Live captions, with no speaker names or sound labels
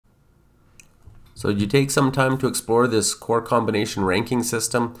So did you take some time to explore this core combination ranking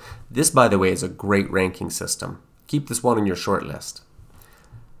system? This, by the way, is a great ranking system. Keep this one on your short list.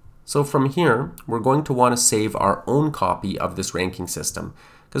 So from here, we're going to want to save our own copy of this ranking system,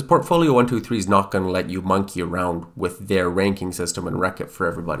 because Portfolio 123 is not going to let you monkey around with their ranking system and wreck it for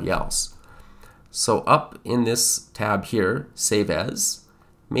everybody else. So up in this tab here, Save As,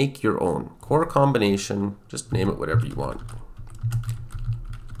 make your own core combination, just name it whatever you want.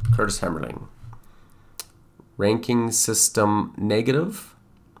 Curtis Hemmerling. Ranking system negative.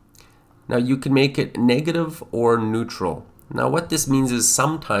 Now you can make it negative or neutral. Now what this means is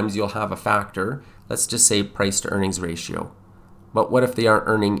sometimes you'll have a factor, let's just say price to earnings ratio. But what if they aren't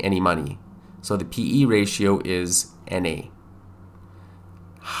earning any money? So the PE ratio is NA.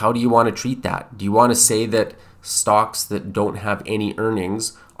 How do you want to treat that? Do you want to say that stocks that don't have any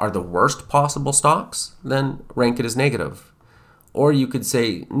earnings are the worst possible stocks? Then rank it as negative. Or you could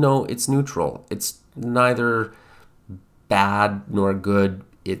say, no, it's neutral. It's neither bad nor good.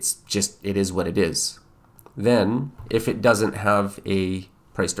 It's just, it is what it is. Then, if it doesn't have a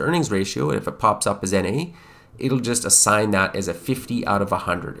price to earnings ratio, if it pops up as NA, it'll just assign that as a 50 out of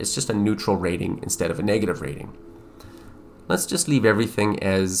 100. It's just a neutral rating instead of a negative rating. Let's just leave everything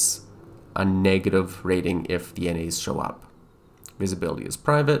as a negative rating if the NAs show up. Visibility is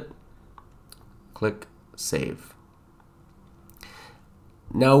private. Click Save.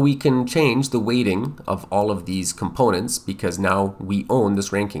 Now we can change the weighting of all of these components because now we own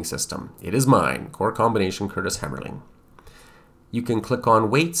this ranking system. It is mine, core combination Curtis Hemmerling. You can click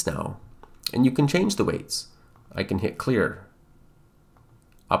on weights now and you can change the weights. I can hit clear,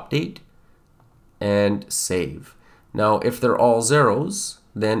 update, and save. Now if they're all zeros,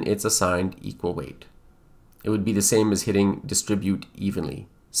 then it's assigned equal weight. It would be the same as hitting distribute evenly,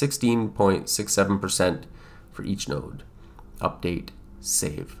 16.67% for each node. Update,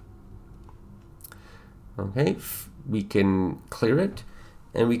 save. Okay, we can clear it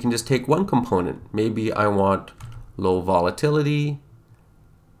and we can just take one component. Maybe I want low volatility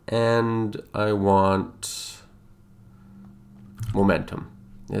and I want momentum.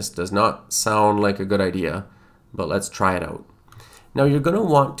 This does not sound like a good idea, but let's try it out. Now you're going to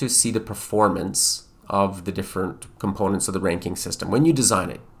want to see the performance of the different components of the ranking system. When you design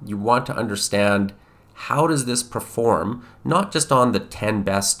it, you want to understand how does this perform, not just on the 10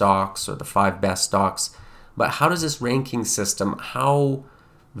 best stocks or the 5 best stocks, but how does this ranking system, how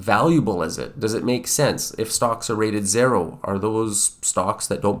valuable is it? Does it make sense? If stocks are rated 0, are those stocks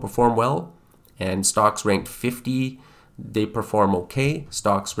that don't perform well? And stocks ranked 50, they perform okay.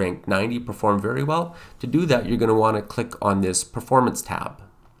 Stocks ranked 90 perform very well. To do that, you're going to want to click on this Performance tab.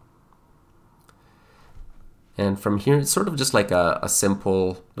 And from here, it's sort of just like a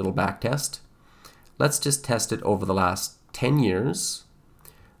simple little backtest. Let's just test it over the last 10 years.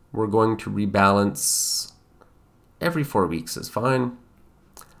 We're going to rebalance every 4 weeks is fine.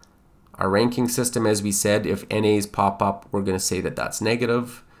 Our ranking system, as we said, if NAs pop up, we're going to say that that's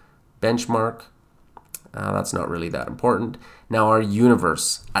negative. Benchmark, that's not really that important. Now our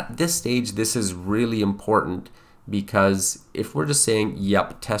universe. At this stage, this is really important because if we're just saying,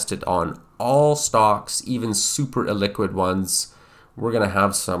 yep, test it on all stocks, even super illiquid ones, we're going to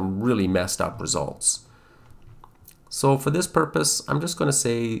have some really messed up results. So for this purpose, I'm just going to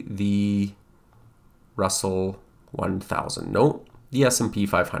say the Russell 1000. No, the S&P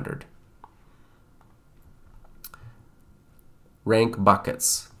 500. Rank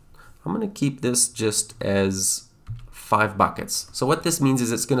buckets. I'm going to keep this just as 5 buckets. So what this means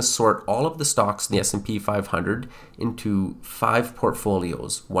is it's going to sort all of the stocks in the S&P 500 into 5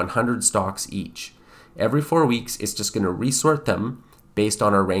 portfolios, 100 stocks each. Every 4 weeks, it's just going to resort them based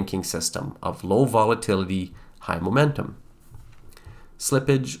on our ranking system of low volatility, high momentum.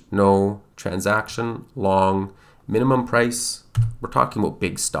 Slippage, no. Transaction, long. Minimum price, we're talking about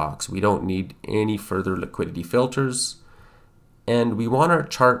big stocks. We don't need any further liquidity filters. And we want our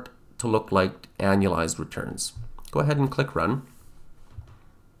chart to look like annualized returns. Go ahead and click Run.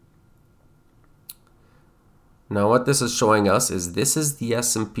 Now what this is showing us is this is the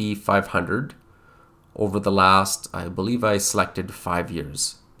S&P 500 over the last, I believe I selected 5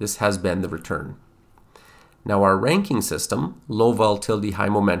 years. This has been the return. Now our ranking system, low volatility, high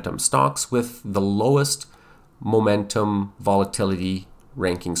momentum, stocks with the lowest momentum volatility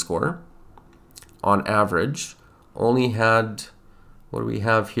ranking score on average only had, what do we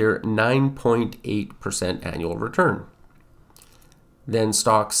have here, 9.8% annual return. Then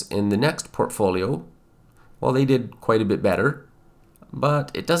stocks in the next portfolio, well, they did quite a bit better,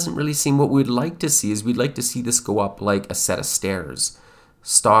 but it doesn't really seem what we'd like to see. Is we'd like to see this go up like a set of stairs.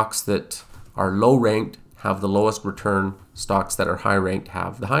 Stocks that are low ranked have the lowest return, stocks that are high ranked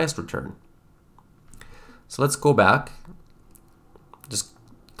have the highest return. So let's go back, just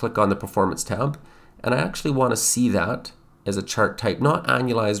click on the Performance tab, and I actually want to see that as a chart type, not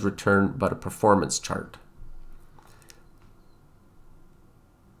annualized return, but a performance chart.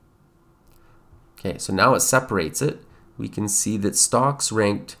 Okay, so now it separates it. We can see that stocks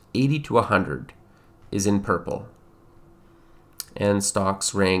ranked 80 to 100 is in purple, and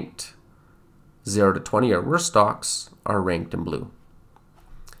stocks ranked 0 to 20 or worse stocks are ranked in blue.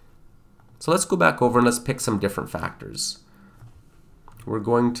 So let's go back over and let's pick some different factors. We're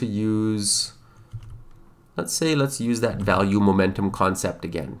going to use, let's use that value momentum concept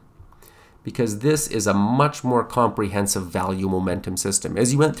again, because this is a much more comprehensive value momentum system.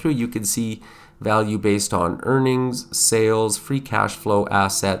 As you went through, you could see value based on earnings, sales, free cash flow,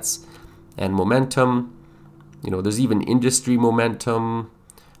 assets, and momentum. You know, there's even industry momentum,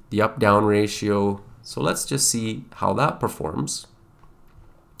 the up-down ratio. So let's just see how that performs.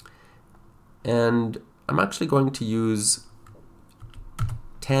 And I'm actually going to use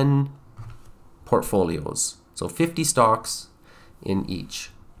 10 portfolios, so 50 stocks in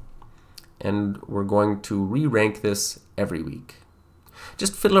each. And we're going to re-rank this every week.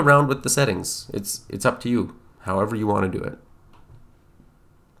 Just fiddle around with the settings. It's up to you, however you want to do it.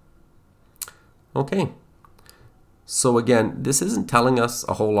 Okay. So again, this isn't telling us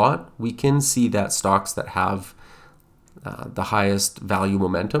a whole lot. We can see that stocks that have the highest value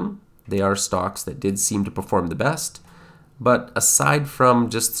momentum, they are stocks that did seem to perform the best. But aside from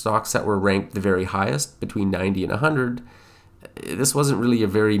just stocks that were ranked the very highest, between 90 and 100, this wasn't really a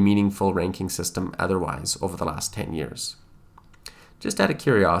very meaningful ranking system otherwise over the last 10 years. Just out of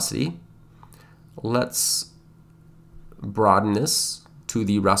curiosity, let's broaden this to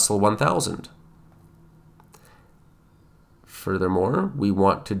the Russell 1000. Furthermore, we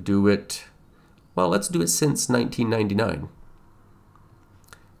want to do it, well, let's do it since 1999.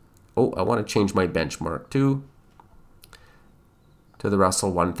 Oh, I want to change my benchmark to the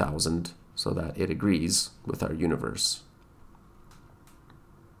Russell 1000 so that it agrees with our universe.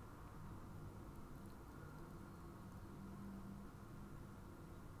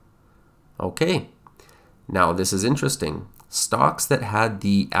 Okay, now this is interesting. Stocks that had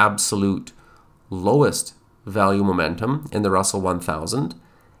the absolute lowest value momentum in the Russell 1000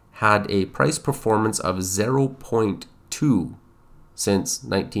 had a price performance of 0.2 since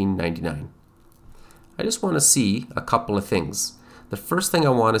 1999. I just want to see a couple of things. The first thing I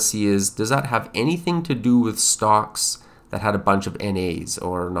want to see is, does that have anything to do with stocks that had a bunch of NAs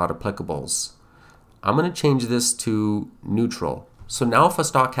or not applicables? I'm going to change this to neutral. So now if a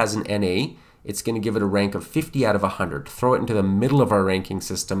stock has an NA, it's going to give it a rank of 50 out of 100. Throw it into the middle of our ranking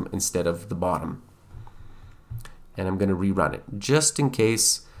system instead of the bottom. And I'm going to rerun it just in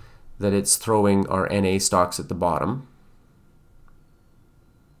case that it's throwing our NA stocks at the bottom.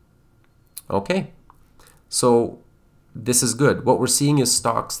 Okay, so this is good. What we're seeing is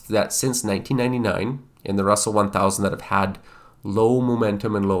stocks that since 1999 in the Russell 1000 that have had low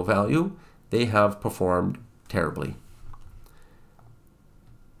momentum and low value, they have performed terribly.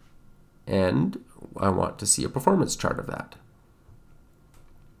 And I want to see a performance chart of that.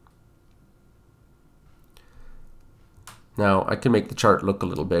 Now, I can make the chart look a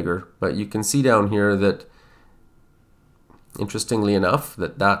little bigger, but you can see down here that, interestingly enough,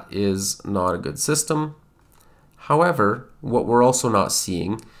 that is not a good system. However, what we're also not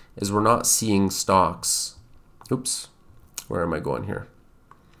seeing is we're not seeing stocks. Oops, where am I going here?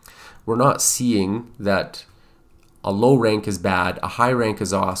 We're not seeing that a low rank is bad, a high rank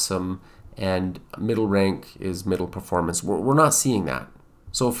is awesome, and middle rank is middle performance. We're not seeing that.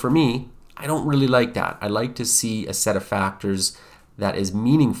 So for me, I don't really like that. I like to see a set of factors that is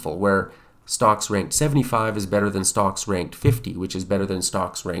meaningful, where stocks ranked 75 is better than stocks ranked 50, which is better than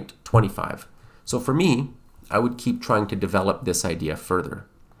stocks ranked 25. So for me, I would keep trying to develop this idea further.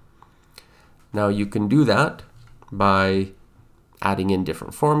 Now you can do that by adding in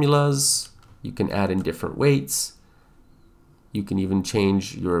different formulas. You can add in different weights. You can even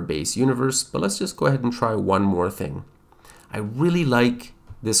change your base universe, but let's just go ahead and try one more thing. I really like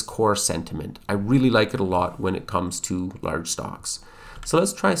this core sentiment. I really like it a lot when it comes to large stocks. So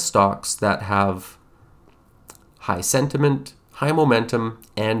let's try stocks that have high sentiment, high momentum,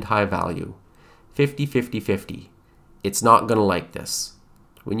 and high value. 50, 50, 50. It's not going to like this.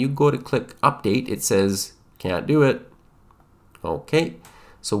 When you go to click update, it says can't do it. Okay,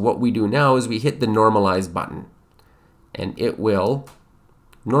 so what we do now is we hit the normalize button, and it will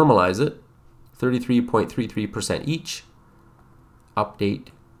normalize it 33.33% each. Update,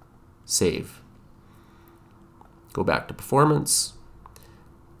 save. Go back to performance,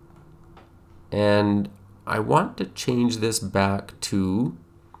 and I want to change this back to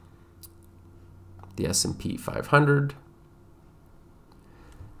the S&P 500.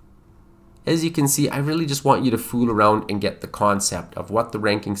 As you can see, I really just want you to fool around and get the concept of what the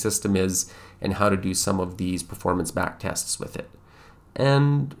ranking system is and how to do some of these performance back tests with it.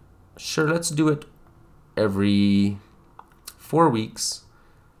 And sure, let's do it every 4 weeks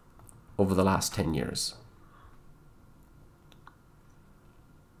over the last 10 years.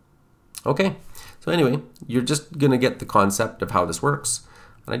 Okay, so anyway, you're just going to get the concept of how this works.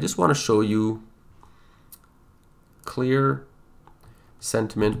 And I just want to show you clear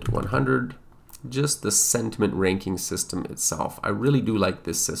sentiment 100, just the sentiment ranking system itself. I really do like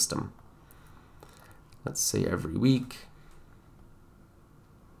this system. Let's say every week.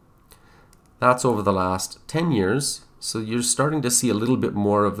 That's over the last 10 years. So you're starting to see a little bit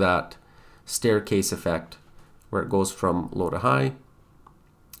more of that staircase effect where it goes from low to high.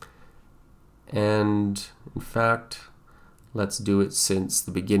 And in fact, let's do it since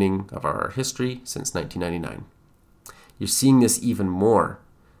the beginning of our history, since 1999. You're seeing this even more.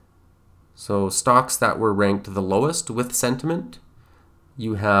 So stocks that were ranked the lowest with sentiment,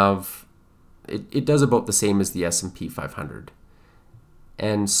 you have, it does about the same as the S&P 500.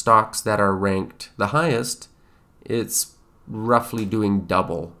 And stocks that are ranked the highest, it's roughly doing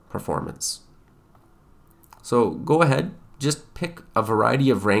double performance. So go ahead, just pick a variety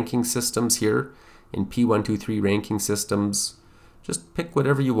of ranking systems here in P123 ranking systems. Just pick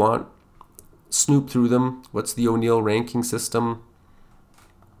whatever you want. Snoop through them. What's the O'Neill ranking system?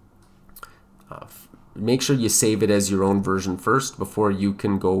 Make sure you save it as your own version first before you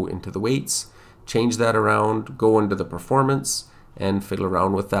can go into the weights. Change that around, go into the performance, and fiddle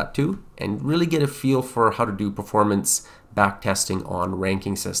around with that too, and really get a feel for how to do performance backtesting on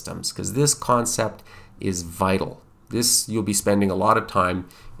ranking systems, because this concept is vital. This, you'll be spending a lot of time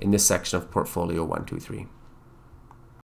in this section of Portfolio 123.